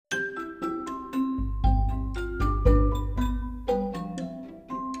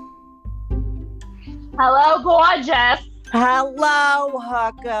Hello, gorgeous. Hello,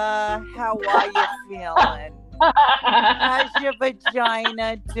 Hucka. How are you feeling? How's your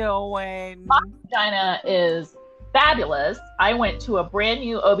vagina doing? My vagina is fabulous. I went to a brand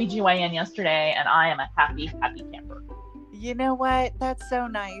new OBGYN yesterday, and I am a happy, happy camper. You know what? That's so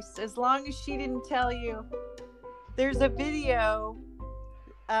nice. As long as she didn't tell you. There's a video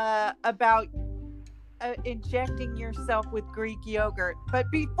about injecting yourself with Greek yogurt. But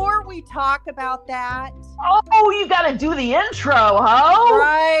before we talk about that... Oh, you gotta do the intro, ho!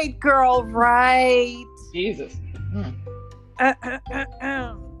 Right, girl, right. Jesus.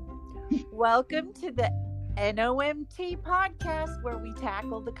 Welcome to the NOMT podcast, where we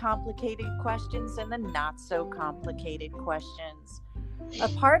tackle the complicated questions and the not so complicated questions. A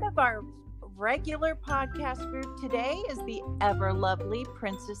part of our regular podcast group today is the ever lovely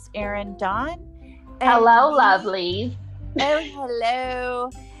Princess Erin Dawn. Hello, lovelies. Oh,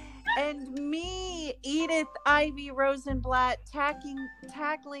 hello. And me, Edith Ivy Rosenblatt, tackling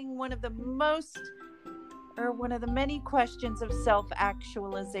one of the many questions of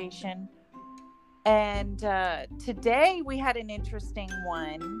self-actualization. And today we had an interesting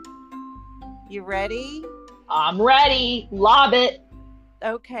one. You ready? I'm ready. Lob it.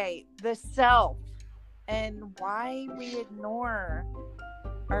 Okay, the self and why we ignore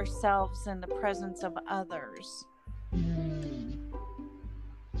ourselves in the presence of others.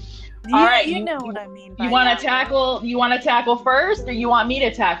 All right, you know what I mean by you want that, to tackle right? You want to tackle first, or you want me to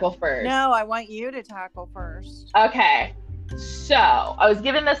tackle first? No, I want you to tackle first. Okay. So I was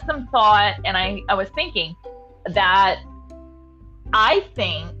giving this some thought, and I was thinking that I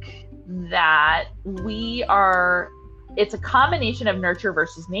think that it's a combination of nurture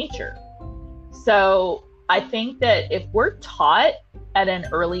versus nature. So I think that if we're taught at an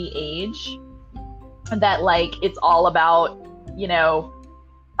early age that like it's all about,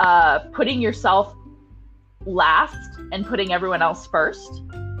 putting yourself last and putting everyone else first,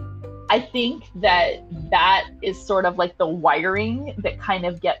 I think that is sort of like the wiring that kind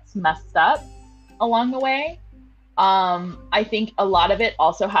of gets messed up along the way. I think a lot of it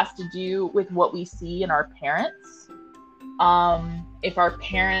also has to do with what we see in our parents. If our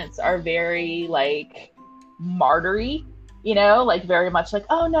parents are very like martyry, like very much like,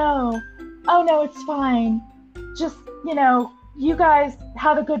 oh no, it's fine. Just, you guys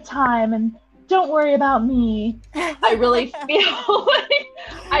have a good time and don't worry about me. I really feel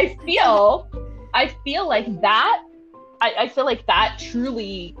I feel like that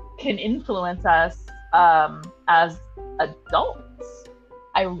truly can influence us as adults.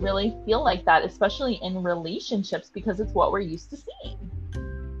 I really feel like that, especially in relationships, because it's what we're used to seeing.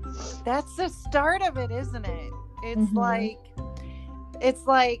 That's the start of it, isn't it? It's Mm-hmm.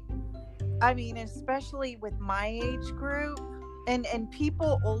 like, I mean, especially with my age group and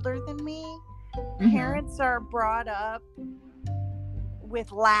people older than me, Mm-hmm. parents are brought up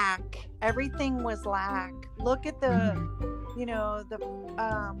with lack. Everything was lack. Look at the,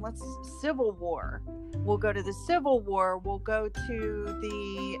 Civil War. We'll go to the Civil War. We'll go to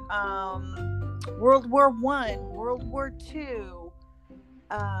the World War I, World War II.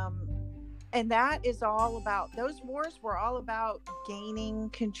 And that is all about, those wars were all about gaining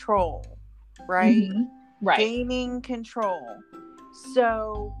control, right? Mm-hmm. Right. Gaining control.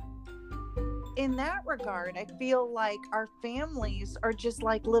 So in that regard, I feel like our families are just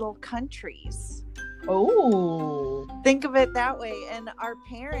like little countries. Oh. Think of it that way. And our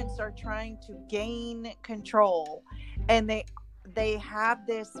parents are trying to gain control. And they have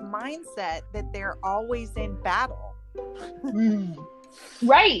this mindset that they're always in battle.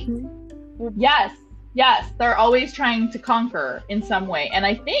 Right. Yes. They're always trying to conquer in some way. And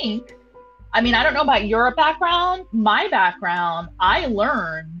I think, I don't know about your background. My background, I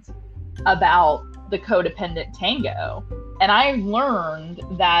learned about the codependent tango. And I learned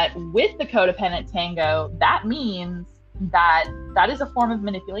that with the codependent tango, that means that is a form of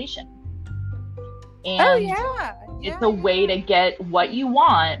manipulation. And it's a way to get what you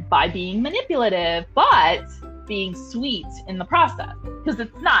want by being manipulative, but being sweet in the process. Because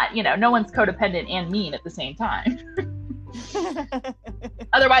it's not, no one's codependent and mean at the same time.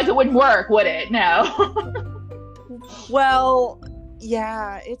 Otherwise it wouldn't work, would it? No. Well,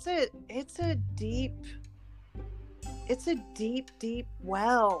 yeah, it's a deep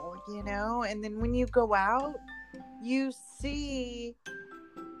well, and then when you go out, you see,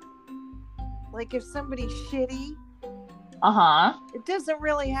 like, if somebody's shitty, it doesn't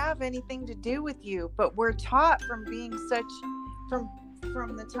really have anything to do with you, but we're taught from being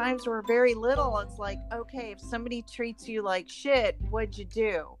from the times we're very little, it's like, okay, if somebody treats you like shit, what'd you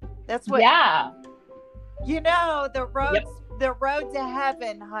do? That's what, the road to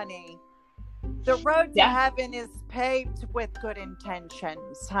heaven, honey. The road to heaven is paved with good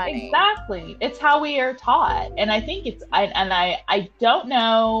intentions, honey. Exactly. It's how we are taught. And I think I don't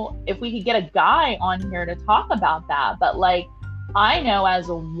know if we could get a guy on here to talk about that, but like, I know as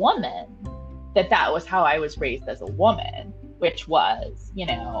a woman that was how I was raised as a woman, which was, take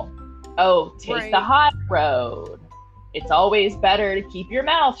the high road. It's always better to keep your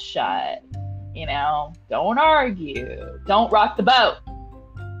mouth shut. Don't argue. Don't rock the boat.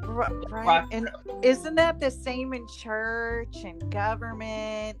 Right. And isn't that the same in church and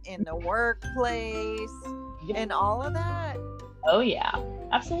government, in the workplace, and all of that? Oh, yeah.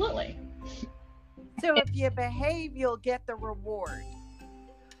 Absolutely. So if you behave, you'll get the reward.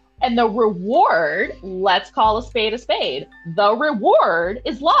 And the reward, let's call a spade a spade. The reward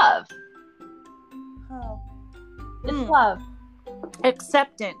is love. Oh. It's love.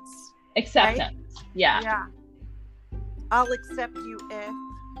 Acceptance. Acceptance. Right? Yeah. I'll accept you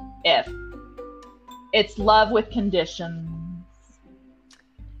if. It's love with conditions.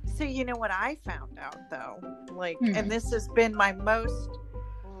 So you know what I found out though? And this has been my most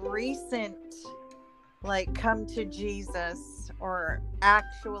recent come to Jesus or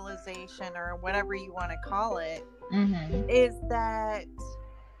actualization or whatever you want to call it, is that,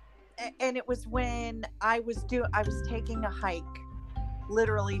 and it was when I was taking a hike,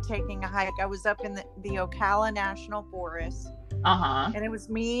 literally taking a hike. I was up in the Ocala National Forest, and it was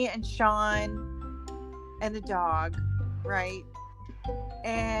me and Sean and the dog, right?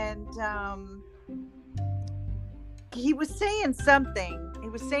 And he was saying something. He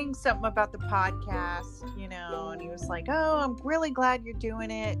was saying something about the podcast, and he was like, "Oh, I'm really glad you're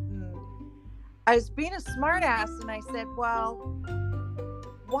doing it." And I was being a smartass, and I said, "Well,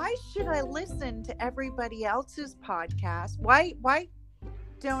 why should I listen to everybody else's podcast? Why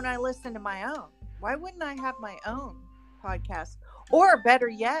don't I listen to my own? Why wouldn't I have my own podcast? Or better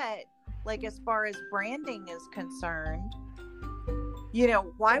yet, as far as branding is concerned,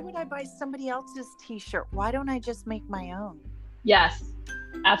 why would I buy somebody else's t-shirt? Why don't I just make my own?" Yes,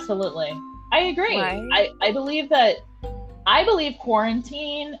 absolutely. I agree. Right? I believe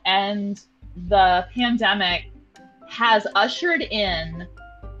quarantine and the pandemic has ushered in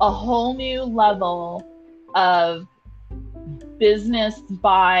a whole new level of business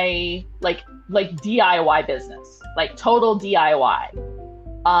by like DIY business, total DIY,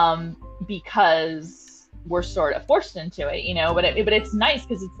 because we're sort of forced into it, but it's nice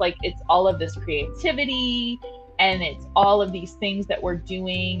because it's all of this creativity and it's all of these things that we're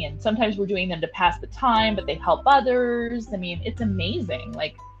doing, and sometimes we're doing them to pass the time, but they help others. I mean, it's amazing,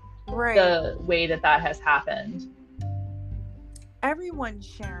 the way that has happened. Everyone's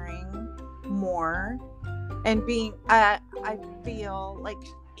sharing more and being, I feel like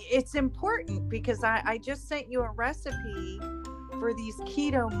it's important because I just sent you a recipe for these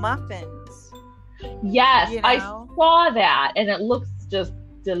keto muffins. Yes, I saw that and it looks just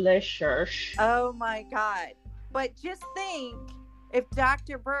delicious. Oh my God. But just think, if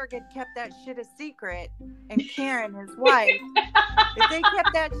Dr. Berg had kept that shit a secret, and Karen, his wife, if they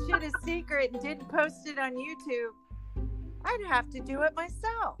kept that shit a secret and didn't post it on YouTube, I'd have to do it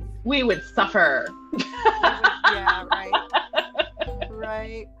myself. We would suffer. Yeah, right.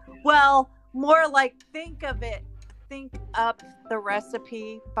 Right. Well, more like think up the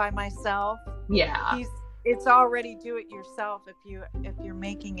recipe by myself. Yeah. It's already do it yourself if you're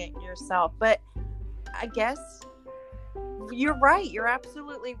making it yourself. But I guess you're right. You're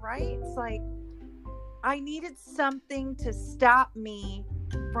absolutely right. It's I needed something to stop me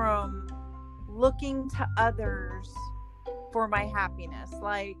from looking to others for my happiness.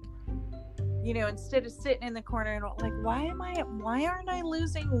 Instead of sitting in the corner and why aren't I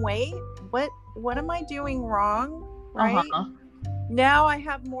losing weight? What am I doing wrong? Right? Now I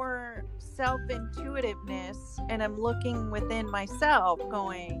have more self-intuitiveness and I'm looking within myself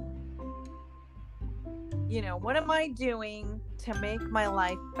going, what am I doing to make my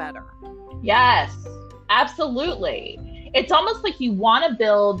life better? Yes, absolutely. It's almost like you want to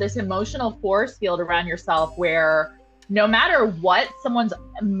build this emotional force field around yourself where no matter what someone's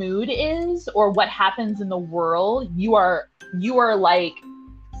mood is or what happens in the world, you are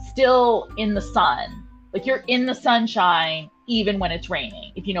still in the sun. You're in the sunshine even when it's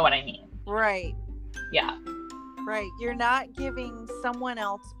raining, if you know what I mean. Right. Yeah. Right. You're not giving someone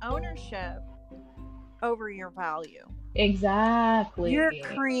else ownership over your value. Exactly. You're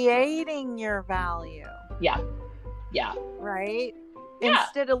creating your value. Yeah. Yeah. Right? Yeah.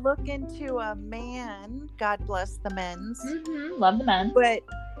 Instead of looking to a man, God bless the men's. Mm-hmm. Love the men. But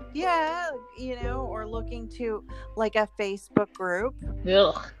yeah, or looking to a Facebook group.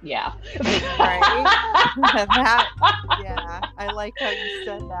 Ugh, yeah. Right? Yeah. I like how you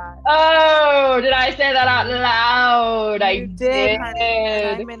said that. Oh, did I say that out loud? I did. Honey.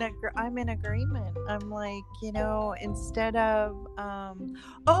 And I'm in agreement. I'm like, instead of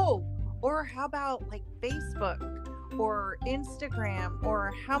or how about like Facebook or Instagram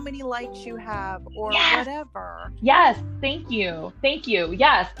or how many likes you have or whatever. Yes, thank you.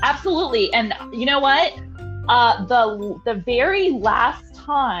 Yes, absolutely. And you know what? The very last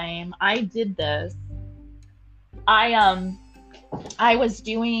time I did this, I was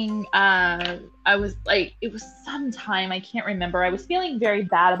doing, I was like, it was sometime, I can't remember. I was feeling very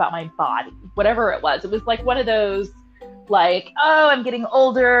bad about my body, whatever it was. It was like one of those, like, oh, I'm getting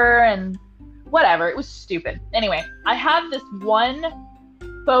older and whatever. It was stupid. Anyway, I have this one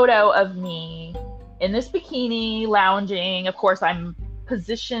photo of me in this bikini lounging. Of course, I'm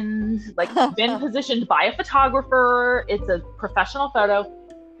positioned, like, been positioned by a photographer. It's a professional photo.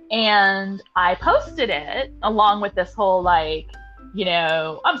 And I posted it along with this whole, like,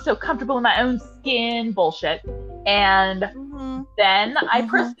 I'm so comfortable in my own skin bullshit. And then I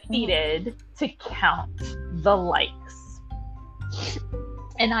proceeded to count the likes.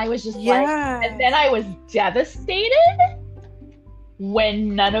 And I was just like, and then I was devastated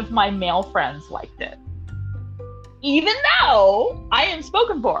when none of my male friends liked it. Even though I am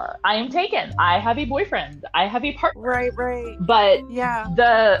spoken for, I am taken, I have a boyfriend, I have a partner. Right. But the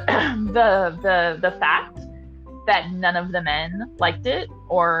fact that none of the men liked it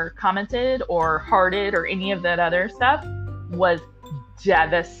or commented or hearted or any of that other stuff was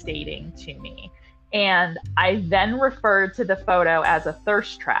devastating to me. And I then referred to the photo as a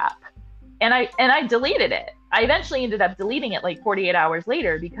thirst trap. And I deleted it. I eventually ended up deleting it like 48 hours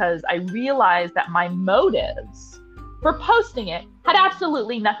later because I realized that my motives for posting it had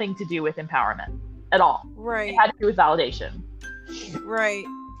absolutely nothing to do with empowerment at all. Right. It had to do with validation. Right.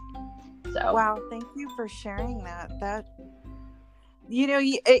 So. Wow. Thank you for sharing that.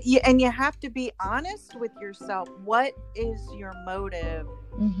 And you have to be honest with yourself. What is your motive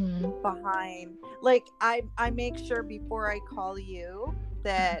behind? Like, I make sure before I call you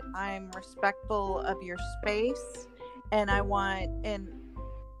that I'm respectful of your space, and I want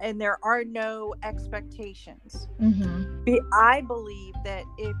and there are no expectations. I believe that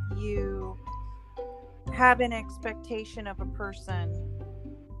if you have an expectation of a person,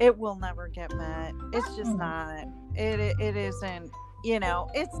 it will never get met. It's just not. It isn't.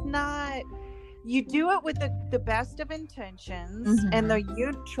 It's not. You do it with the best of intentions, and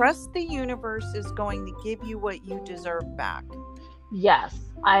you trust the universe is going to give you what you deserve back. Yes,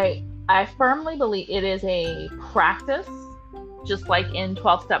 I firmly believe it is a practice. Just like in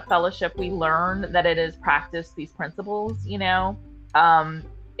 12-step fellowship, we learn that it is practice, these principles,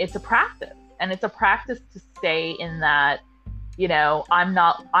 it's a practice, and it's a practice to stay in that, I'm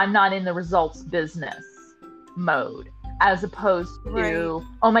not in the results business mode, as opposed to,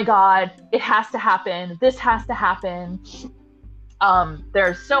 oh my God, it has to happen. This has to happen.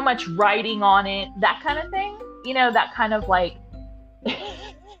 There's so much writing on it, that kind of thing, that kind of like,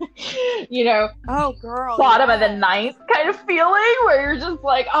 oh girl, bottom of the ninth kind of feeling where you're just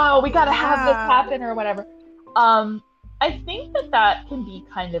like, oh, we gotta have this happen or whatever. I think that can be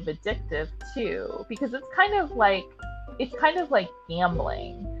kind of addictive too, because it's kind of like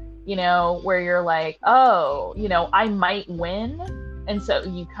gambling, where you're like, oh, I might win, and so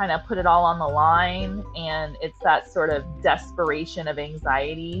you kind of put it all on the line, and it's that sort of desperation of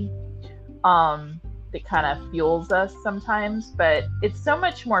anxiety that kind of fuels us sometimes, but it's so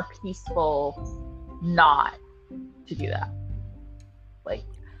much more peaceful not to do that. Like,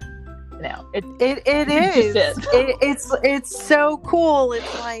 it is. It's so cool.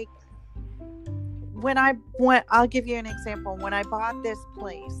 It's like when I went. I'll give you an example. When I bought this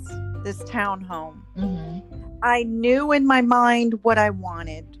place, this townhome, I knew in my mind what I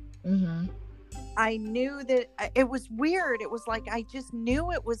wanted. I knew that it was weird. It was like I just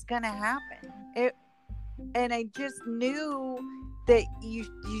knew it was going to happen. And I just knew that you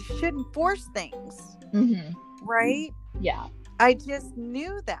shouldn't force things, right? Yeah. I just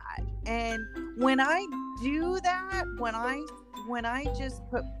knew that. And when I do that, when I just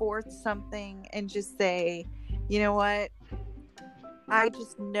put forth something and just say, you know what, I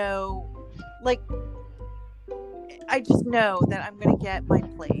just know that I'm going to get my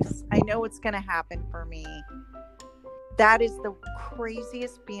place. I know it's going to happen for me. That is the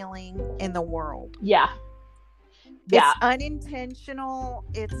craziest feeling in the world. Yeah. It's unintentional.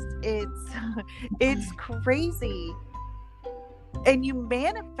 It's crazy. And you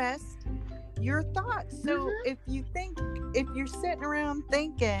manifest your thoughts. So if you're sitting around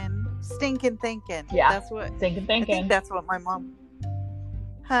stinking thinking. Yeah. That's what stinking thinking. I think that's what my mom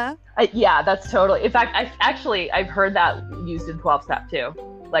Huh? Yeah, that's totally. In fact, I've heard that used in 12-step too.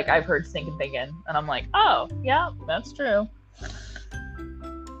 Like I've heard stinking thinking, and I'm like, oh yeah, that's true.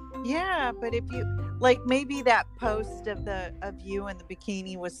 Yeah, but if you like, maybe that post of you in the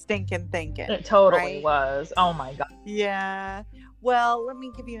bikini was stinking thinking. It totally right? was. Oh my god. Yeah. Well, let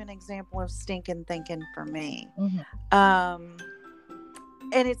me give you an example of stinking thinking for me. Mm-hmm.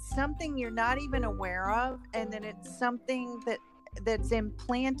 And it's something you're not even aware of, and then it's something that's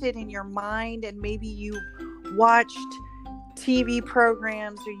implanted in your mind, and maybe you watched TV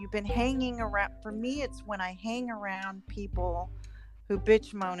programs or you've been hanging around. For me, it's when I hang around people who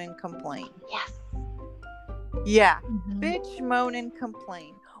bitch, moan, and complain. Yes. Yeah. Mm-hmm. Bitch, moan, and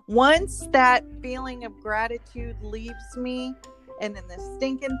complain. Once that feeling of gratitude leaves me, and then the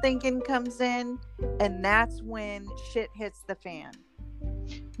stinking thinking comes in, and that's when shit hits the fan.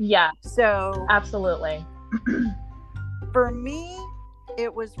 Yeah. So absolutely. For me,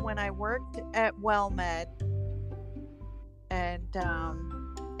 it was when I worked at WellMed, and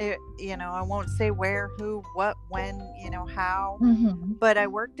I won't say where, who, what, when, how, mm-hmm. but I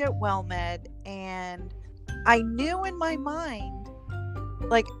worked at WellMed, and I knew in my mind,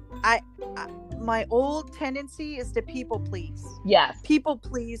 like my old tendency is to people please. Yes. People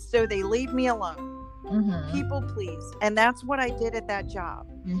please, so they leave me alone. Mm-hmm. People please, and that's what I did at that job.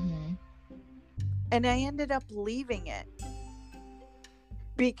 Mm-hmm. And I ended up leaving it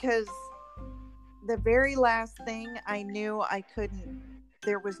because the very last thing I knew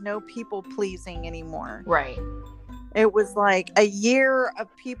there was no people pleasing anymore. Right. It was like a year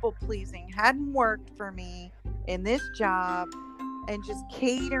of people pleasing hadn't worked for me in this job, and just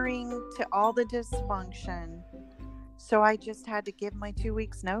catering to all the dysfunction. So I just had to give my 2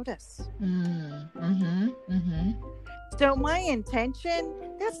 weeks notice. Mm-hmm. Mm-hmm. So my intention,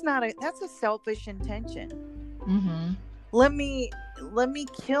 that's a selfish intention. Mm-hmm. Let me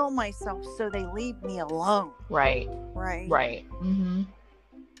kill myself so they leave me alone. Right. Mm-hmm.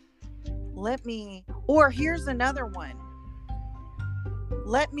 Or here's another one.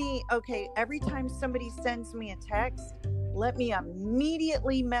 Every time somebody sends me a text, let me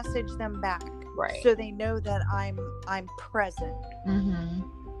immediately message them back. Right. So they know that I'm present. Mm-hmm.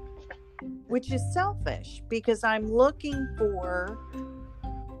 Which is selfish, because I'm looking for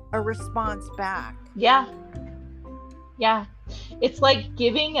a response back. Yeah. Yeah. It's like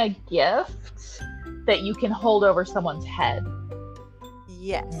giving a gift that you can hold over someone's head.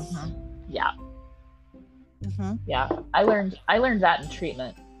 Yes. Mm-hmm. Yeah. Mm-hmm. Yeah. I learned that in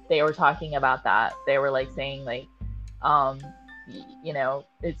treatment. They were talking about that. They were like saying like,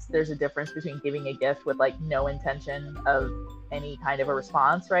 there's a difference between giving a gift with like no intention of any kind of a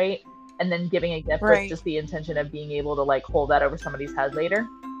response, right? And then giving a gift with just the intention of being able to like hold that over somebody's head later.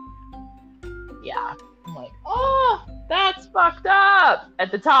 Yeah. I'm like, oh, that's fucked up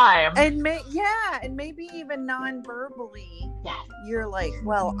at the time. And maybe even non-verbally, you're like,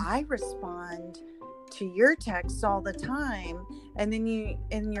 well, I respond to your texts all the time, and then you,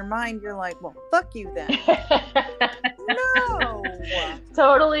 in your mind, you're like, well, fuck you then. No.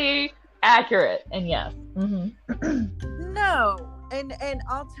 Totally accurate. And yes. Mm-hmm. No. And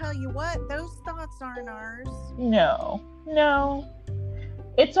I'll tell you what, those thoughts aren't ours. No.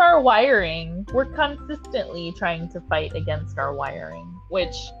 It's our wiring. We're consistently trying to fight against our wiring,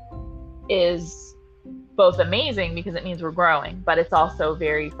 which is both amazing because it means we're growing, but it's also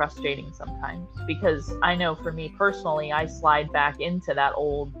very frustrating sometimes, because I know for me personally, I slide back into that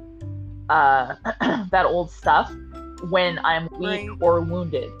old stuff when I'm weak or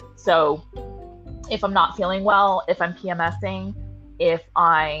wounded. So if I'm not feeling well, if I'm PMSing, if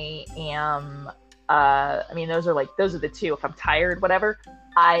I am, those are the two. If I'm tired, whatever,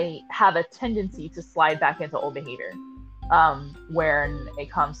 I have a tendency to slide back into old behavior when it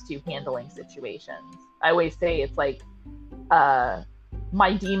comes to handling situations. I always say it's like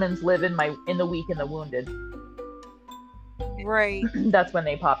my demons live in the weak and the wounded. Right. That's when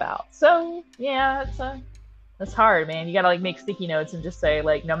they pop out. So yeah, it's hard, man. You gotta like make sticky notes and just say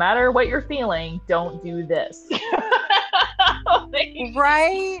like, no matter what you're feeling, don't do this.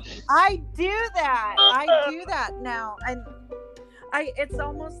 Right. I do that now, and it's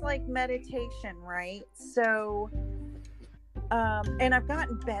almost like meditation, right? So and I've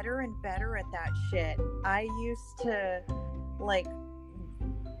gotten better and better at that shit. I used to like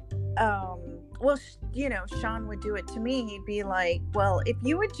Sean would do it to me. He'd be like, well, if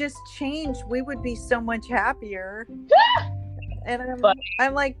you would just change, we would be so much happier. And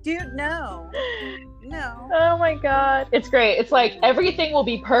I'm like, dude, no. Oh my God. It's great. It's like everything will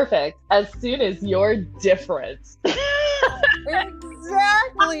be perfect as soon as you're different. Exactly.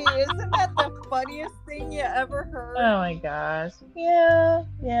 Exactly. Isn't that the funniest thing you ever heard? Oh my gosh. Yeah.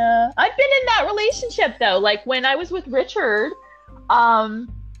 I've been in that relationship though. Like when I was with Richard,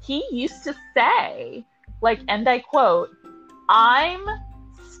 he used to say, like, and I quote, "I'm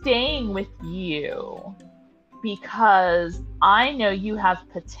staying with you because I know you have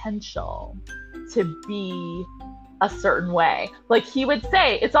potential to be a certain way." Like he would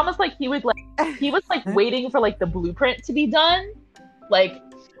say, it's almost like he was like waiting for like the blueprint to be done. Like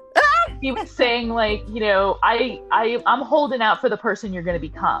he was saying, like, you know, I'm holding out for the person you're going to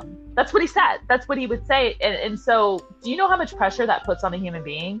become. That's what he said. That's what he would say. And so do you know how much pressure that puts on a human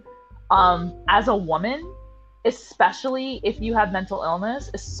being? As a woman, especially if you have mental illness,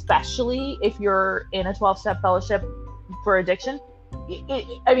 especially if you're in a 12-step fellowship for addiction.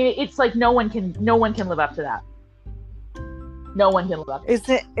 I mean, it's like no one can live up to that. No one can live up to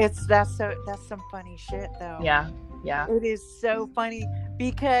that. That's some funny shit though. Yeah. It is so funny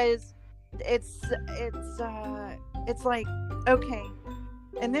because it's like, okay,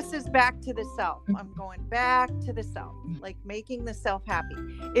 and this is back to the self. I'm going back to the self, like making the self happy.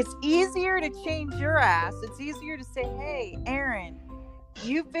 It's easier to change your ass. It's easier to say, hey, Erin,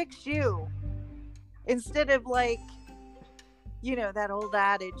 you fix you, instead of like, you know, that old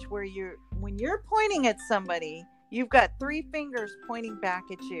adage where when you're pointing at somebody, you've got 3 fingers pointing back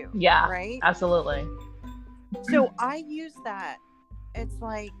at you. Yeah, right? Absolutely. So I use that. It's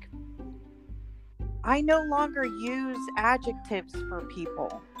like, I no longer use adjectives for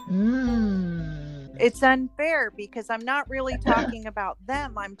people. It's unfair because I'm not really talking about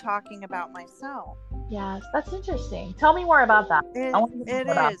them. I'm talking about myself. Yes, that's interesting. Tell me more about that. It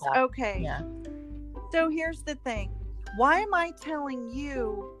is. Okay. Yeah. So here's the thing. Why am I telling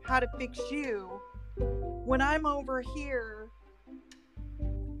you how to fix you when I'm over here?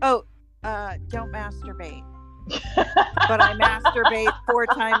 Oh, don't masturbate. But I masturbate 4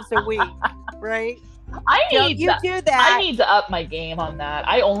 times a week, right? I need to up my game on that.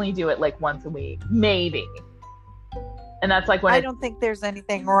 I only do it like once a week, maybe. And that's like when I don't think there's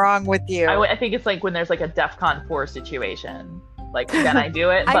anything wrong with you. I think it's like when there's like a DEFCON 4 situation. Like then I do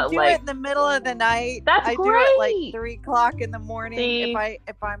it, I but do like it in the middle of the night. That's I great. do it like 3 o'clock in the morning. See?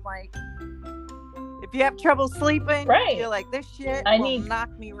 If I'm like, if you have trouble sleeping, right. You're like, this shit will knock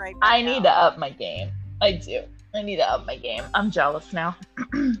me right back I need to up my game. I do. I need to up my game. I'm jealous now.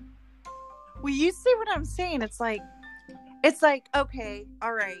 Well, you see what I'm saying? It's like, okay,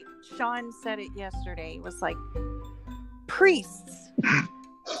 all right. Sean said it yesterday. It was like, priests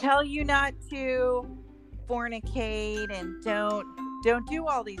tell you not to fornicate and don't do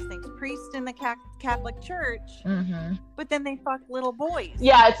all these things. Priests in the Catholic Church, but then they fuck little boys.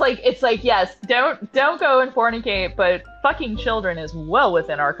 Yeah, it's like yes, don't go and fornicate, but fucking children is well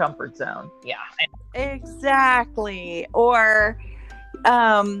within our comfort zone. Yeah, exactly. Or,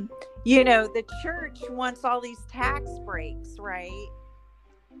 you know, the church wants all these tax breaks, right?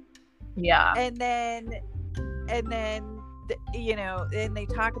 Yeah, and then you know, and they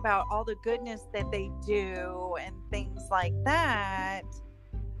talk about all the goodness that they do and things like that,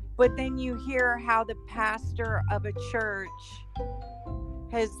 but then you hear how the pastor of a church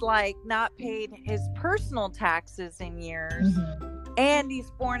has like not paid his personal taxes in years, and he's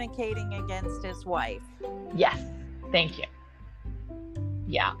fornicating against his wife. Yes, thank you.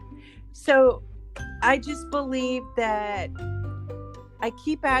 Yeah. So I just believe that I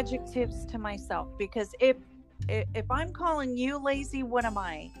keep adjectives to myself, because if I'm calling you lazy, what am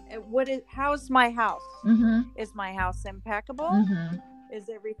I? How's my house? Is my house impeccable? Is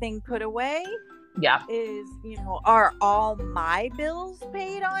everything put away? Yeah. Are all my bills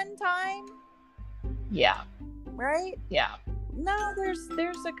paid on time? Yeah. Right? Yeah. No,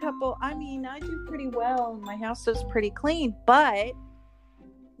 there's a couple. I mean, I do pretty well and my house is pretty clean, but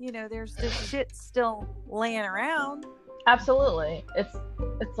there's this shit still laying around. Absolutely. It's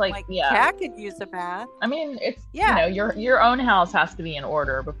like cat could use a bath. I mean, it's your own house has to be in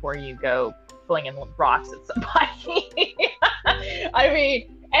order before you go flinging rocks at somebody. I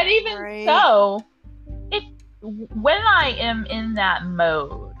mean, and even so, when I am in that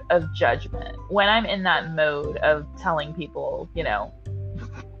mode of judgment, when I'm in that mode of telling people,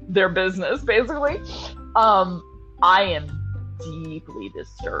 their business, basically, I am deeply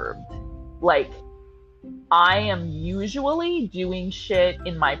disturbed. Like, I am usually doing shit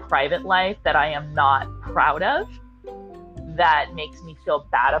in my private life that I am not proud of, that makes me feel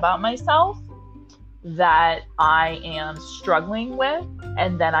bad about myself, that I am struggling with,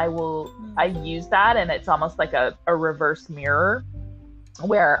 and then I use that, and it's almost like a reverse mirror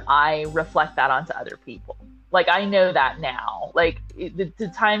where I reflect that onto other people. Like, I know that now. Like,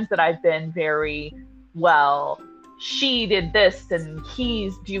 the times that I've been very, well, she did this and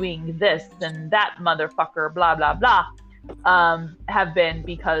he's doing this and that motherfucker, blah, blah, blah, have been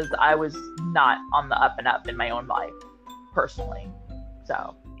because I was not on the up and up in my own life, personally.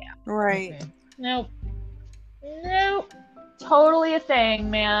 So, yeah. Right. Mm-hmm. Nope. Totally a thing,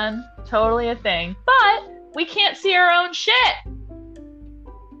 man. Totally a thing. But we can't see our own shit.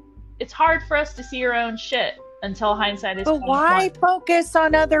 It's hard for us to see our own shit until hindsight is 2020. But why focus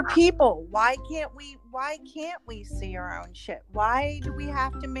on other people? Why can't we see our own shit? Why do we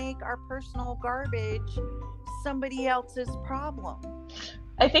have to make our personal garbage somebody else's problem?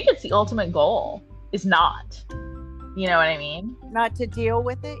 I think it's the ultimate goal is not. You know what I mean? Not to deal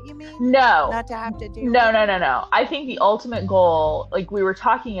with it, you mean? No. Not to have to deal No. with it? No. I think the ultimate goal, like we were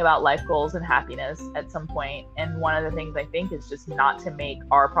talking about life goals and happiness at some point, and one of the things I think is just not to make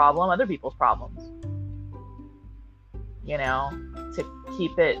our problem other people's problems. You know, to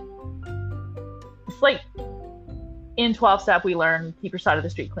keep it. It's like in 12-step we learn keep your side of the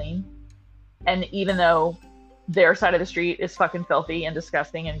street clean. And even though their side of the street is fucking filthy and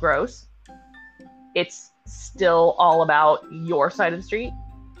disgusting and gross, it's still all about your side of the street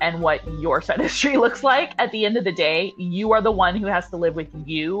and what your side of the street looks like. At the end of the day, you are the one who has to live with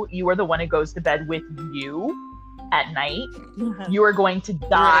you. You are the one who goes to bed with you at night. You are going to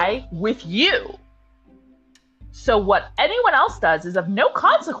die with you. So what anyone else does is of no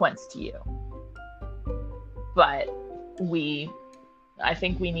consequence to you. But I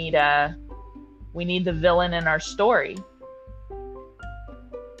think we need the villain in our story.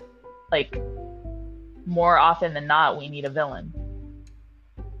 Like, more often than not, we need a villain.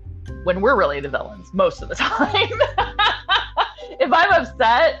 When we're really the villains, most of the time. If I'm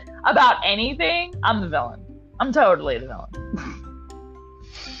upset about anything, I'm the villain. I'm totally the villain.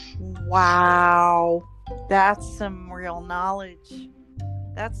 Wow. That's some real knowledge.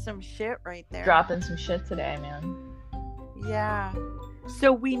 That's some shit right there. Dropping some shit today, man. Yeah.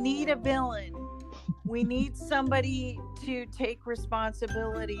 So we need a villain. We need somebody to take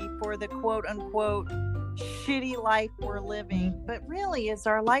responsibility for the quote unquote shitty life we're living. But really, is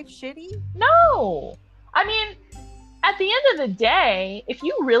our life shitty? No. I mean, at the end of the day, if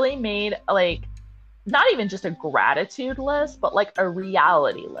you really made like not even just a gratitude list, but like a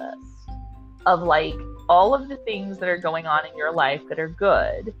reality list of like all of the things that are going on in your life that are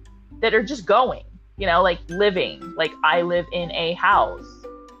good, that are just going, you know, like living, like I live in a house,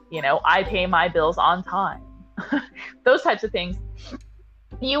 you know, I pay my bills on time. Those types of things,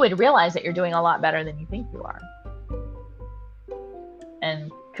 you would realize that you're doing a lot better than you think you are. And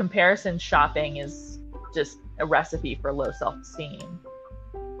comparison shopping is just a recipe for low self-esteem.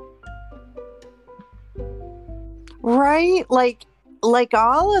 Right? Like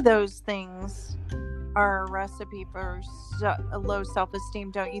all of those things are a recipe for a low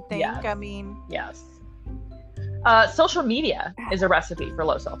self-esteem, don't you think? Yes. I mean, yes. Social media is a recipe for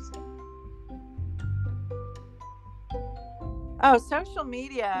low self-esteem. oh, social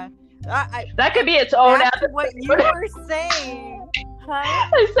media. That could be its own That's episode. what you were saying, huh?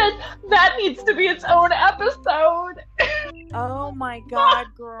 I said that needs to be its own episode. Oh my God,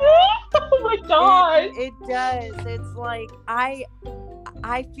 girl. Oh my God. It does. It's like I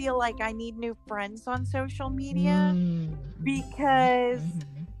feel like I need new friends on social media because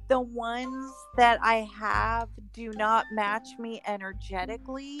the ones that I have do not match me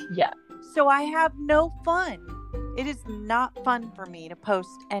energetically. Yeah. So I have no fun. It is not fun for me to post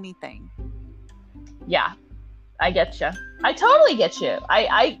anything. Yeah. I get you. I totally get you.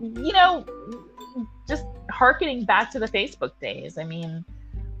 I you know, just hearkening back to the Facebook days. I mean,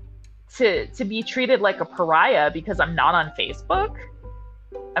 to be treated like a pariah because I'm not on Facebook,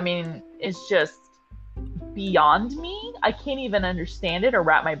 I mean, it's just beyond me. I can't even understand it or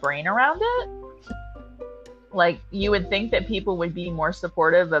wrap my brain around it. Like, you would think that people would be more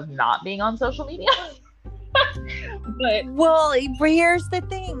supportive of not being on social media. But well, here's the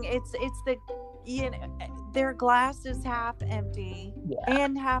thing. It's the, you know, their glass is half empty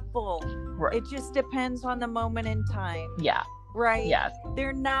and half full. Right. It just depends on the moment in time. Yeah. Right. Yes.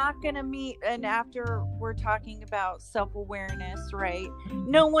 They're not going to meet. And after we're talking about self-awareness, right?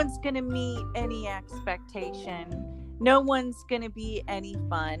 No one's going to meet any expectation. No one's going to be any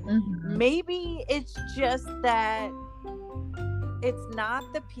fun. Mm-hmm. Maybe it's just that it's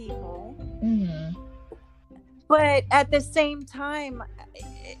not the people. Mm-hmm. But at the same time,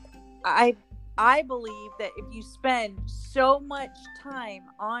 I believe that if you spend so much time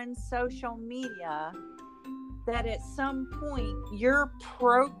on social media, that at some point you're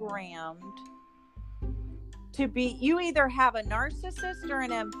programmed to be, you either have a narcissist or an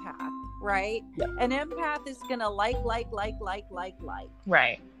empath, right? Yep. An empath is going to like.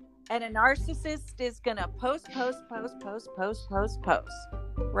 Right. And a narcissist is going to post,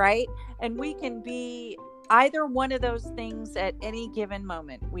 right? And we can be either one of those things at any given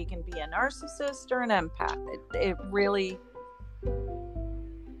moment. We can be a narcissist or an empath. It really...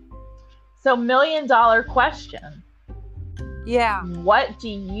 So, $1 million question. Yeah. What do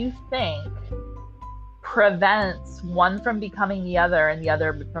you think prevents one from becoming the other and the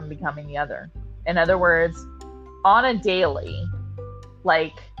other from becoming the other? In other words, on a daily,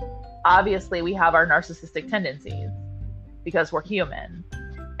 like, obviously we have our narcissistic tendencies because we're human,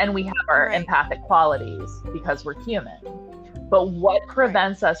 and we have our empathic qualities because we're human. But what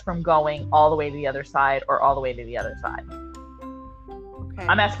prevents us from going all the way to the other side or all the way to the other side? Okay.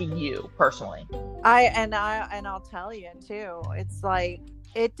 I'm asking you personally. I'll tell you too. It's like,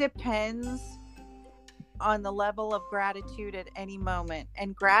 it depends on the level of gratitude at any moment.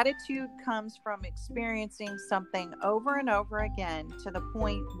 And gratitude comes from experiencing something over and over again to the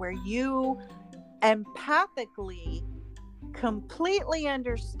point where you empathically completely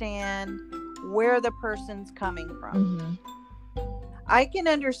understand where the person's coming from. I can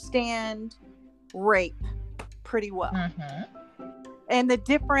understand rape pretty well. And the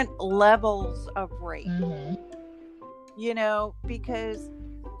different levels of rape. You know, because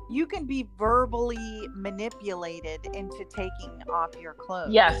you can be verbally manipulated into taking off your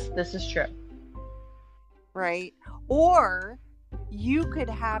clothes. Yes, this is true. Right? Or you could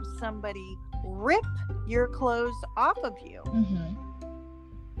have somebody rip your clothes off of you.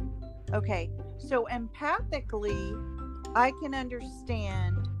 Okay, so empathically, I can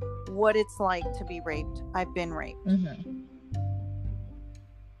understand what it's like to be raped. I've been raped.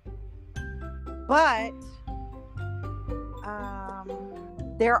 But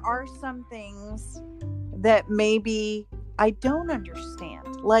there are some things that maybe I don't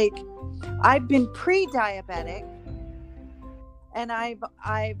understand. Like, I've been pre-diabetic, and I've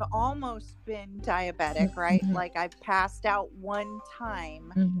almost been diabetic, right? Like, I've passed out one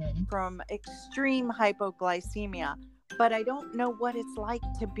time from extreme hypoglycemia, but I don't know what it's like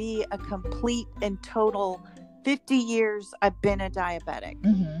to be a complete and total 50 years I've been a diabetic.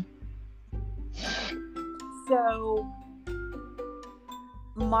 So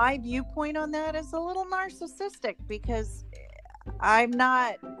my viewpoint on that is a little narcissistic because I'm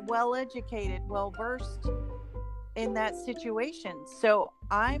not well educated, well versed in that situation. So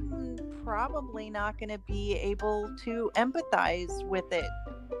I'm probably not going to be able to empathize with it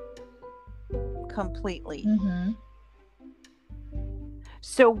completely.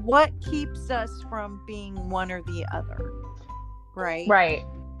 So what keeps us from being one or the other? Right? Right.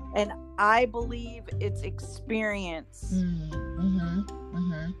 And I believe it's experience.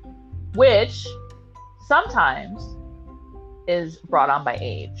 Which sometimes is brought on by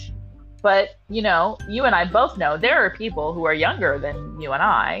age. But, you know, you and I both know there are people who are younger than you and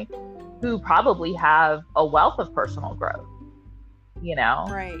I who probably have a wealth of personal growth, you know?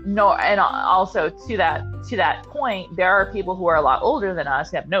 Right. No, and also to that point, there are people who are a lot older than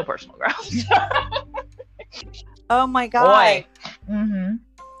us who have no personal growth. Oh my God. Boy.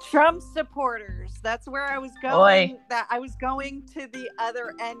 Trump supporters. That's where I was going. That I was going to the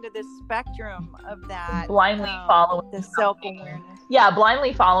other end of the spectrum of that. Blindly following the self-awareness. Yeah,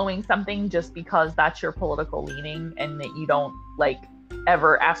 blindly following something just because that's your political leaning and that you don't like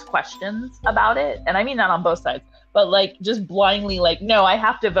ever ask questions about it. And I mean that on both sides. But like just blindly like, no, I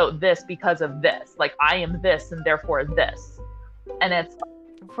have to vote this because of this. Like I am this and therefore this. And it's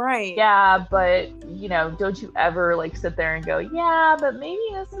right. Yeah, but you know, don't you ever like sit there and go, yeah, but maybe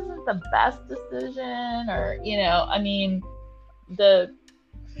this isn't the best decision, or you know, I mean, the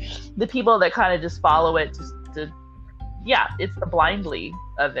people that kind of just follow it just to, yeah, it's the blindly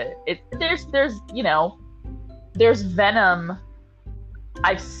of it. There's you know, there's venom.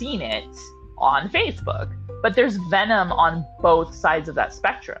 I've seen it on Facebook, but there's venom on both sides of that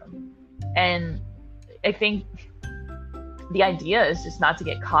spectrum, and I think the idea is just not to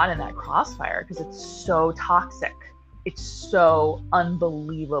get caught in that crossfire because it's so toxic. It's so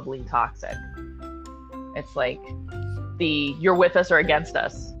unbelievably toxic. It's like the you're with us or against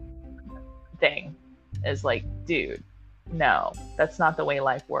us thing is like, dude, no, that's not the way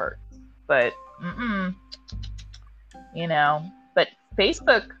life works. But, you know, but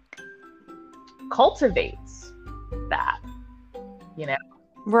Facebook cultivates that, you know?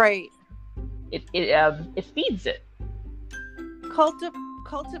 Right. It feeds it.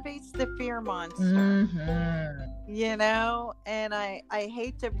 Cultivates the fear monster, you know, and I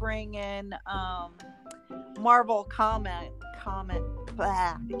hate to bring in Marvel comment blah,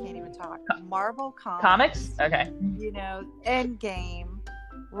 I can't even talk. Marvel comics, okay, you know, Endgame,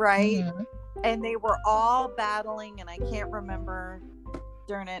 right? And they were all battling, and I can't remember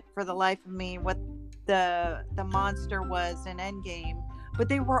darn it, for the life of me, what the monster was in Endgame, but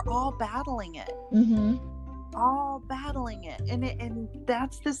they were all battling it. Mm-hmm. All battling it. And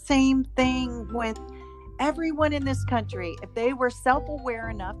that's the same thing with everyone in this country. If they were self-aware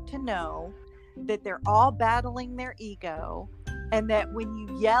enough to know that they're all battling their ego, and that when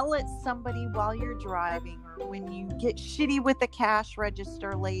you yell at somebody while you're driving, or when you get shitty with the cash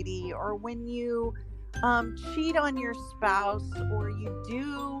register lady, or when you cheat on your spouse, or you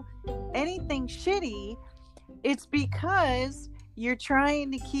do anything shitty, it's because you're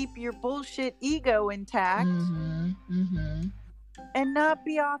trying to keep your bullshit ego intact. Mm-hmm. Mm-hmm. And not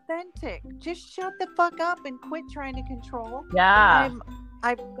be authentic. Just shut the fuck up and quit trying to control. Yeah.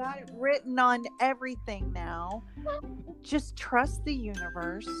 I've got it written on everything now. Just trust the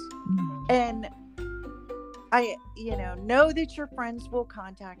universe. Mm-hmm. And know that your friends will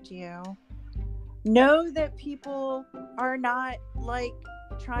contact you. Know that people are not like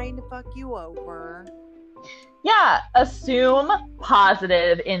trying to fuck you over. Yeah. Assume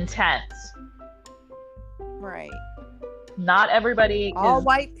positive intent. Right. Not everybody all is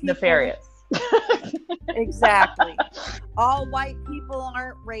white people, nefarious. Exactly. All white people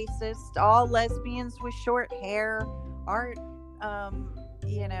aren't racist. All lesbians with short hair aren't,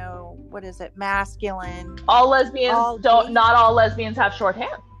 what is it? Masculine. All lesbians don't. Not all lesbians have short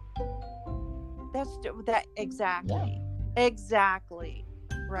hair. That exactly. Yeah. Exactly.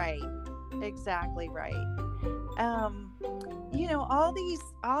 Right. Exactly right.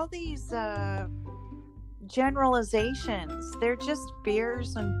 All these generalizations, they're just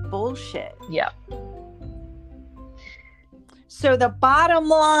fears and bullshit. Yeah. So the bottom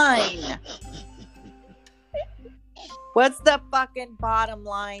line, what's the fucking bottom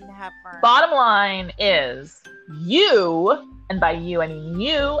line, Hepburn? Bottom line is you, and by you I mean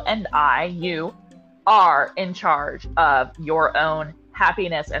you and you are in charge of your own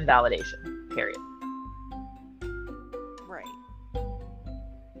happiness and validation, period.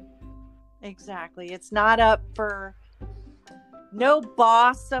 Exactly. It's not up for no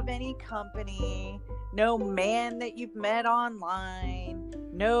boss of any company, no man that you've met online,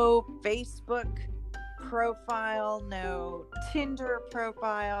 no Facebook profile, no Tinder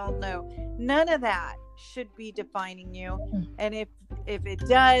profile, none of that should be defining you. And if it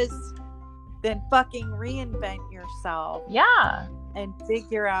does, then fucking reinvent yourself. Yeah. And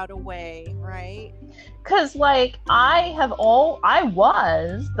figure out a way, right? Because I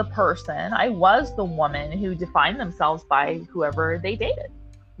was the woman who defined themselves by whoever they dated.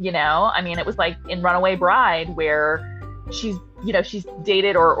 I mean, it was like in Runaway Bride, where she's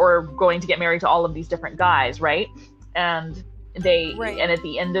dated or going to get married to all of these different guys, right? And and at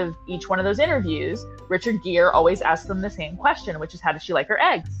the end of each one of those interviews, Richard Gere always asks them the same question, which is, how does she like her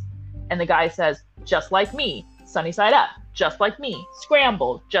eggs? And the guy says, just like me, sunny side up, just like me,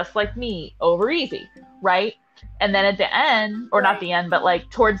 scrambled, just like me, over easy, right? And then at the end, or not the end,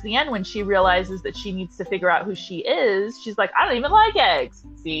 but towards the end, when she realizes that she needs to figure out who she is, she's like, I don't even like eggs.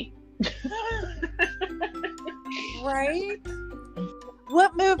 See? Right?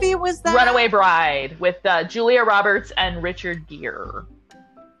 What movie was that? Runaway Bride with Julia Roberts and Richard Gere.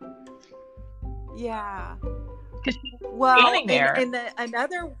 Yeah. Well, standing there. And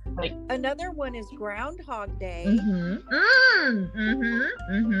another one is Groundhog Day.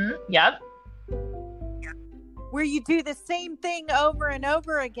 Yep. Where you do the same thing over and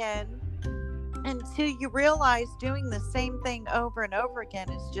over again until you realize doing the same thing over and over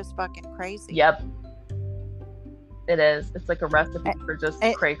again is just fucking crazy. Yep. It is. It's like a recipe for just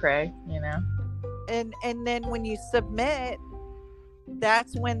cray-cray, And then when you submit,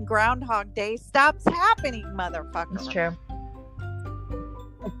 that's when Groundhog Day stops happening, motherfucker. It's true.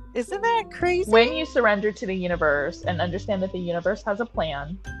 Isn't that crazy? When you surrender to the universe and understand that the universe has a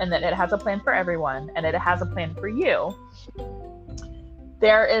plan, and that it has a plan for everyone, and it has a plan for you,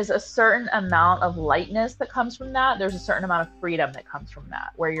 there is a certain amount of lightness that comes from that. There's a certain amount of freedom that comes from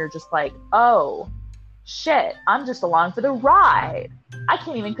that, where you're just like, oh, shit, I'm just along for the ride. I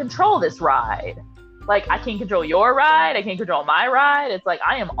can't even control this ride. I can't control your ride. I can't control my ride. It's like,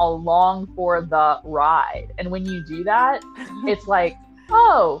 I am along for the ride. And when you do that, it's like,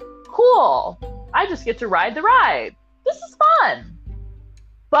 oh, cool. I just get to ride the ride. This is fun.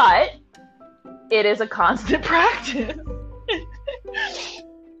 But it is a constant practice.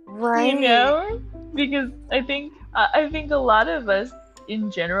 Right. Because I think a lot of us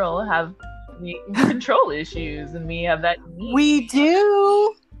in general have control issues, and we have that need. We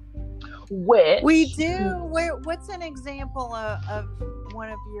do. We do. What's an example of one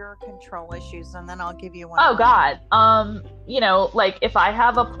of your control issues, and then I'll give you one. Oh God. If I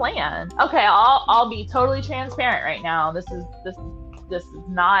have a plan, okay, I'll be totally transparent right now. This this is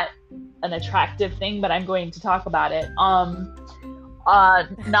not an attractive thing, but I'm going to talk about it.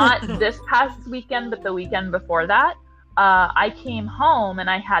 Not this past weekend, but the weekend before that, I came home and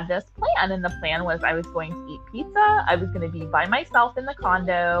I had this plan, and the plan was I was going to eat pizza, I was going to be by myself in the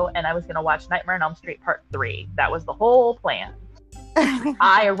condo, and I was going to watch Nightmare on Elm Street Part 3. That was the whole plan.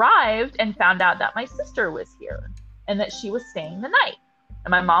 I arrived and found out that my sister was here and that she was staying the night.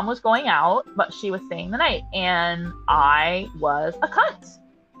 And my mom was going out, but she was staying the night. And I was a cunt.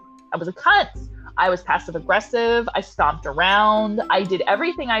 I was passive aggressive. I stomped around. I did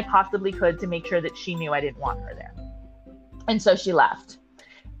everything I possibly could to make sure that she knew I didn't want her there. And so she left.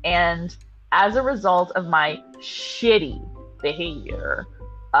 And as a result of my shitty behavior,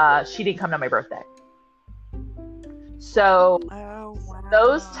 she didn't come to my birthday. So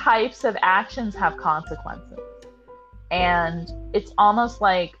those types of actions have consequences. And it's almost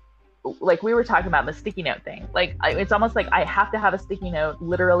like we were talking about the sticky note thing. Like, it's almost like I have to have a sticky note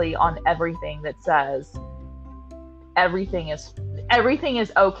literally on everything that says everything is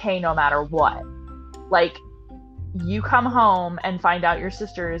okay no matter what. Like, you come home and find out your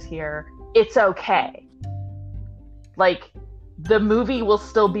sister is here, it's okay. Like, the movie will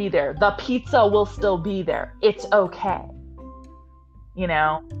still be there. The pizza will still be there. It's okay. You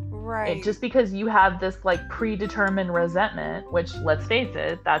know? Right. Just because you have this like predetermined resentment, which, let's face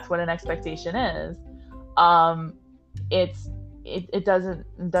it, that's what an expectation is. It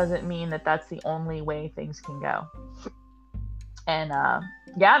doesn't mean that that's the only way things can go. And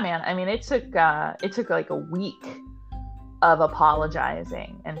yeah, man, I mean, it took like a week of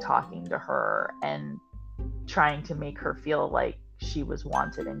apologizing and talking to her and trying to make her feel like she was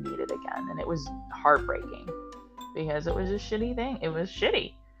wanted and needed again. And it was heartbreaking because it was a shitty thing. It was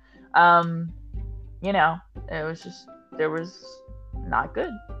shitty. You know, there was not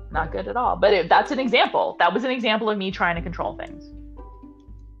good at all. But that's an example. That was an example of me trying to control things.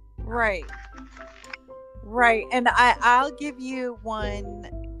 Right. And I'll give you one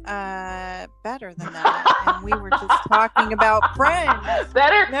better than that. And we were just talking about friends.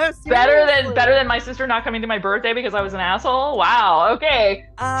 Better than my sister not coming to my birthday because I was an asshole. Wow. Okay.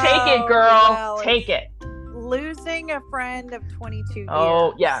 Take it, girl. Well, take it. Losing a friend of 22 years.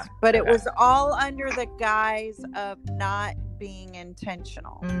 Oh, yeah. But it was all under the guise of not being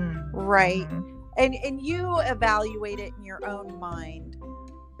intentional. Right? Mm-hmm. And you evaluate it in your own mind.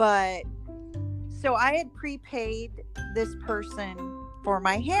 But so I had prepaid this person for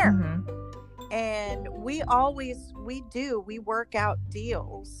my hair. Mm-hmm. And we work out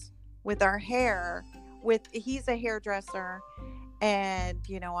deals with our hair. He's a hairdresser and,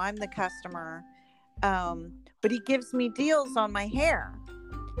 you know, I'm the customer. But he gives me deals on my hair.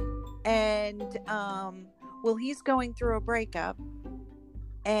 And, well, he's going through a breakup.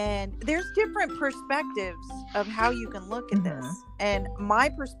 And there's different perspectives of how you can look at this. And my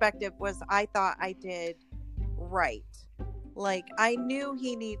perspective was I thought I did right. Like, I knew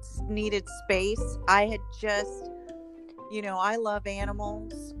he needed space. I had just, you know, I love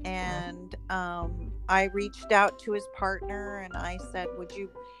animals. And I reached out to his partner and I said, would you,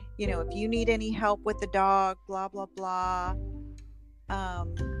 you know, if you need any help with the dog, blah, blah, blah,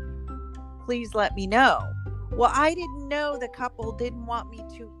 please let me know. Well, I didn't know the couple didn't want me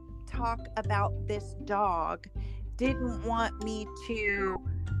to talk about this dog, didn't want me to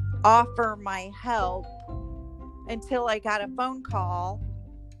offer my help until I got a phone call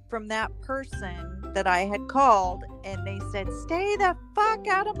from that person that I had called, and they said, stay the fuck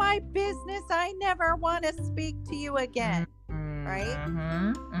out of my business. I never want to speak to you again. Right?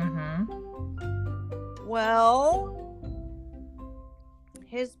 Well,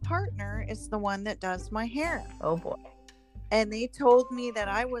 his partner is the one that does my hair. Oh boy. And they told me that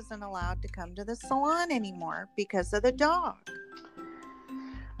I wasn't allowed to come to the salon anymore because of the dog.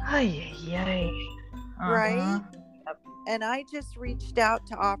 Ay. Right? And I just reached out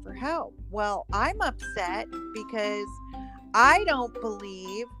to offer help. Well, I'm upset because I don't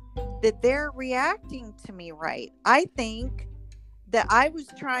believe that they're reacting to me right. I think that I was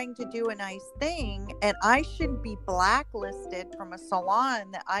trying to do a nice thing and I shouldn't be blacklisted from a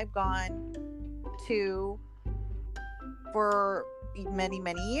salon that I've gone to for many,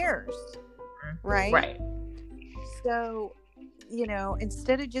 many years. Right? Right. So, you know,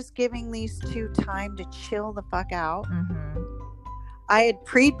 instead of just giving these two time to chill the fuck out, I had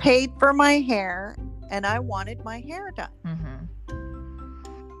prepaid for my hair and I wanted my hair done.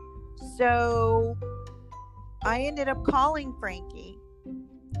 So I ended up calling Frankie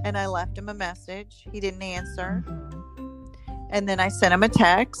and I left him a message. He didn't answer. And then I sent him a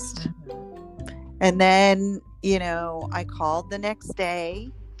text. And then, you know, I called the next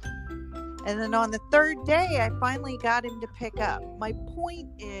day And then on the third day, I finally got him to pick up. My point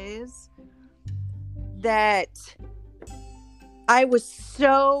is that I was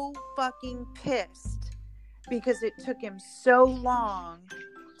so fucking pissed because it took him so long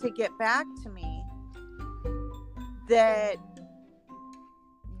to get back to me that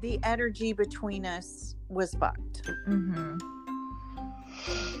the energy between us was fucked. Mm-hmm.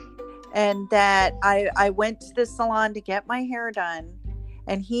 And that I went to the salon to get my hair done,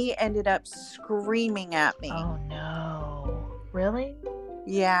 and he ended up screaming at me. Oh no. Really?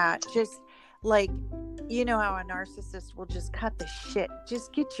 Yeah, just like, you know how a narcissist will just cut the shit.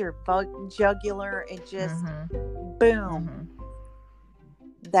 Just get your jugular and just boom. Mm-hmm.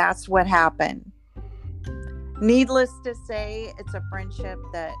 That's what happened. Needless to say, it's a friendship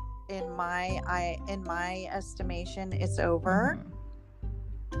that in my estimation, it's over.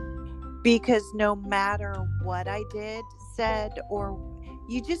 Because no matter what I did, said, or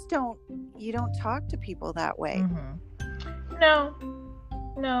you don't talk to people that way. No,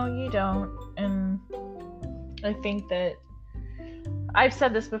 you don't. And I think that I've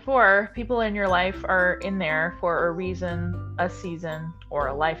said this before, people in your life are in there for a reason, a season, or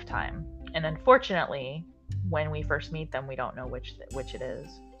a lifetime. And unfortunately, when we first meet them, we don't know which it is.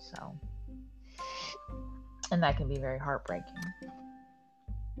 So, and that can be very heartbreaking.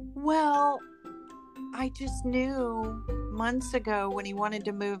 Well, I just knew months ago when he wanted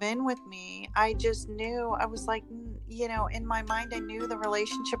to move in with me, I just knew, I was like, you know, in my mind, I knew the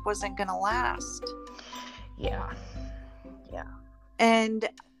relationship wasn't going to last. Yeah. And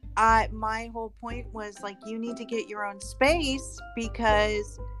my whole point was like, you need to get your own space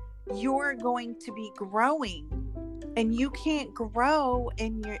because you're going to be growing, and you can't grow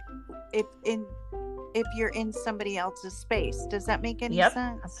if you're in somebody else's space. Does that make any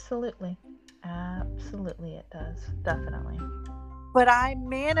sense? Absolutely it does. Definitely. But I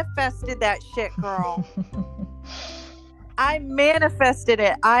manifested that shit, girl. I manifested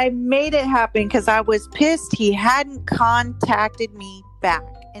it. I made it happen because I was pissed he hadn't contacted me back,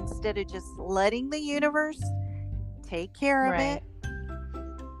 instead of just letting the universe take care of it.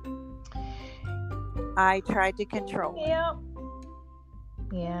 I tried to control it.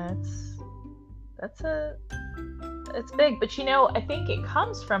 Yeah, it's big, but you know, I think it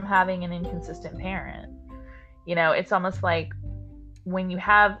comes from having an inconsistent parent. You know, it's almost like when you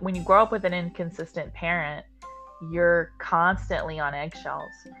grow up with an inconsistent parent, you're constantly on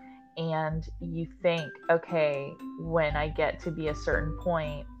eggshells, and you think, okay, when I get to be a certain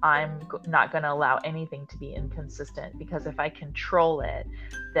point, I'm not going to allow anything to be inconsistent, because if I control it,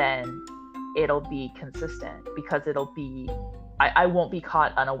 then it'll be consistent, because I won't be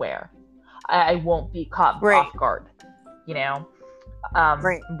caught unaware. I won't be caught off guard, you know?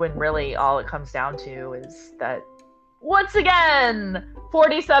 When really all it comes down to is that, once again,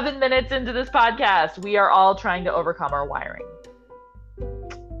 47 minutes into this podcast, we are all trying to overcome our wiring.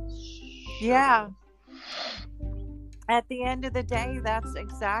 Yeah. At the end of the day, that's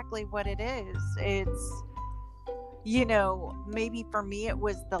exactly what it is. It's, you know, maybe for me, it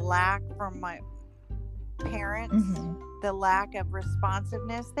was the lack from my parents, the lack of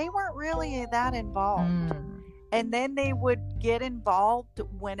responsiveness. They weren't really that involved. And then they would get involved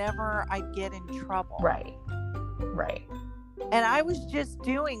whenever I'd get in trouble. Right. And I was just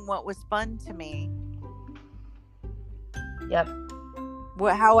doing what was fun to me. Yep.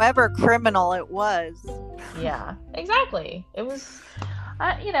 However criminal it was. Yeah, exactly. It was,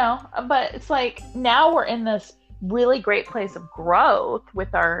 you know, but it's like, now we're in this really great place of growth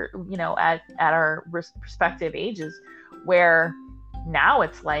with our, you know, at our respective ages, where now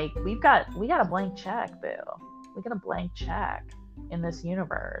it's like, we got a blank check, boo. We got a blank check in this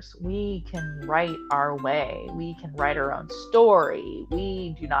universe. We can write our way. We can write our own story.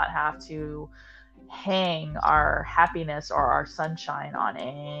 We do not have to hang our happiness or our sunshine on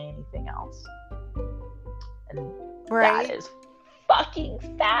anything else. And that is fucking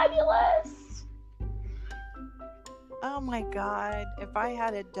fabulous. Oh my God. If I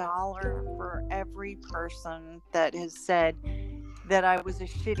had $1 for every person that has said that I was a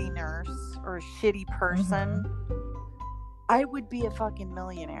shitty nurse or a shitty person, I would be a fucking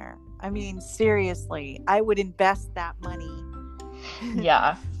millionaire. I mean, seriously, I would invest that money.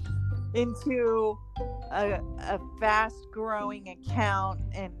 Yeah. into a fast growing account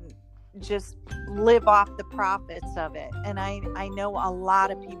and just live off the profits of it. And I know a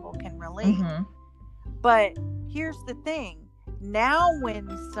lot of people can relate. But here's the thing. Now when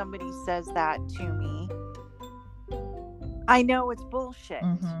somebody says that to me, I know it's bullshit.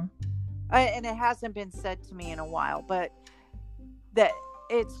 And it hasn't been said to me in a while, but that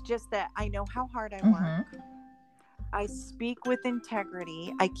it's just that I know how hard I work. I speak with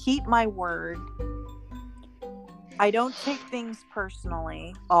integrity. I keep my word. I don't take things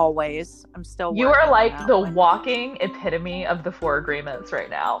personally, always. I'm still You are working on like that the one. walking epitome of the 4 agreements right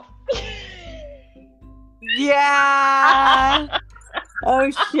now. Yeah.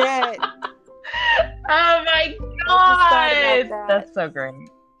 Oh, shit. Oh my God. That's so great.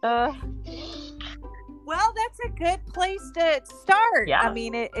 Well, that's a good place to start. Yeah. I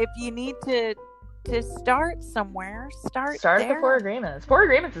mean, if you need to start somewhere, start at there. the 4 agreements. 4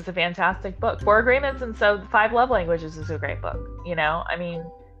 agreements is a fantastic book. 4 agreements, and so 5 love languages is a great book. You know, I mean,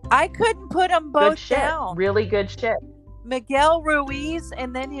 I couldn't put them both good shit. down. Really good shit. Miguel Ruiz,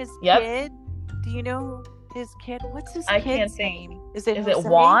 and then his Yep. kid. Do you know his kid? What's his I kid's can't think. name? Is it Is it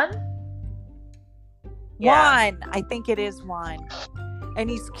Juan? Juan. I think it is Juan. And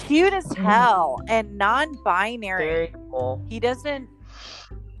he's cute as hell and non-binary. Very cool. He doesn't.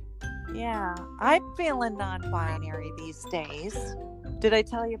 Yeah, I'm feeling non-binary these days. Did I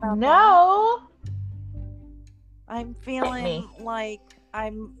tell you about that? No. I'm feeling like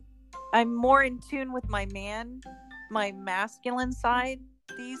I'm more in tune with my masculine side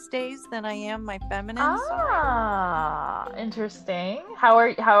these days than I am my feminine side. Ah, interesting. How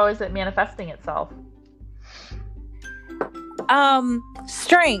is it manifesting itself?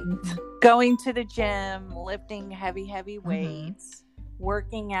 Strength. Going to the gym, lifting heavy weights,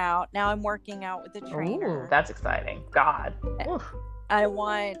 working out. Now I'm working out with a trainer. Ooh, that's exciting. God. Oof. I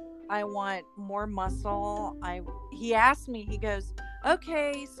want more muscle. He asked me, he goes,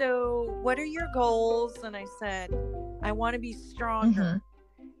 "Okay, so what are your goals?" And I said, "I want to be stronger."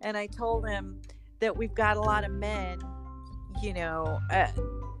 And I told him that we've got a lot of men, you know,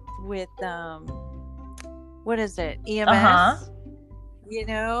 with what is it? EMS. You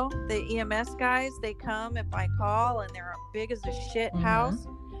know, the EMS guys, they come if I call, and they're big as a shit house,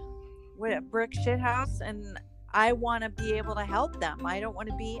 with a brick shit house, and I want to be able to help them. I don't want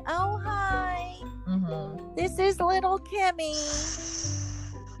to be, "Oh, hi, this is little Kimmy.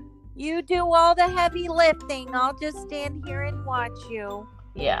 You do all the heavy lifting. I'll just stand here and watch you."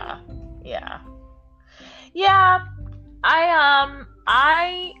 Yeah. I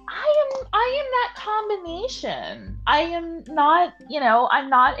am that combination. I am not, I'm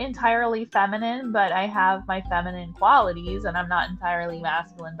not entirely feminine, but I have my feminine qualities, and I'm not entirely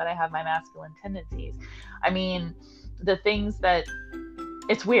masculine, but I have my masculine tendencies. I mean, the things that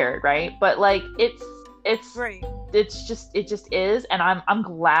it's weird, right? But like it's right. it just is, and I'm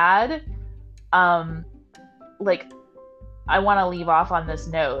glad. Like, I want to leave off on this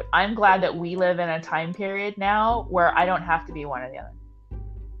note. I'm glad that we live in a time period now where I don't have to be one or the other.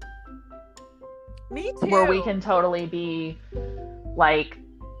 Me too. Where we can totally be like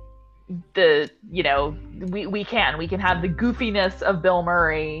we can have the goofiness of Bill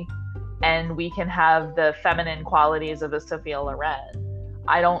Murray, and we can have the feminine qualities of a Sophia Loren.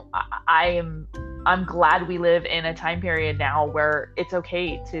 I'm glad we live in a time period now where it's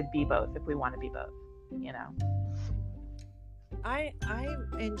okay to be both if we want to be both, I'm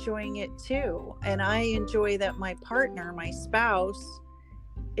enjoying it too. And I enjoy that my partner, my spouse,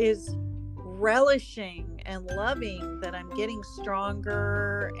 is relishing and loving that I'm getting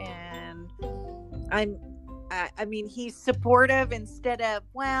stronger, and I mean, he's supportive instead of,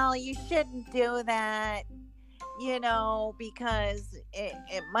 "Well, you shouldn't do that, because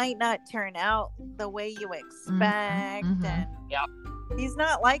it might not turn out the way you expect." And he's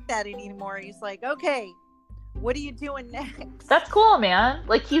not like that anymore. He's like, "Okay, what are you doing next?" That's cool, man.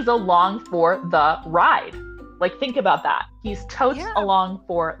 Like, he's along for the ride. Like, think about that. He's totes along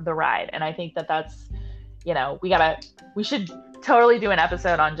for the ride. And I think that that's, we should totally do an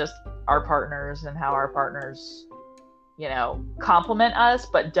episode on just our partners and how our partners, compliment us,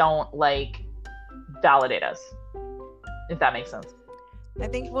 but don't like validate us. If that makes sense. I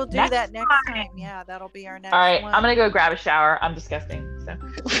think we'll do that next time. Yeah, that'll be our next one. All right, I'm going to go grab a shower. I'm disgusting. So.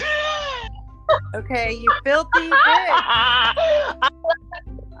 Okay, you filthy bitch.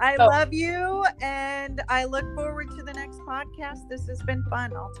 I love you, and I look forward to the next podcast. This has been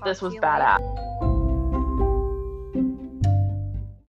fun. I'll talk to you later. This was badass.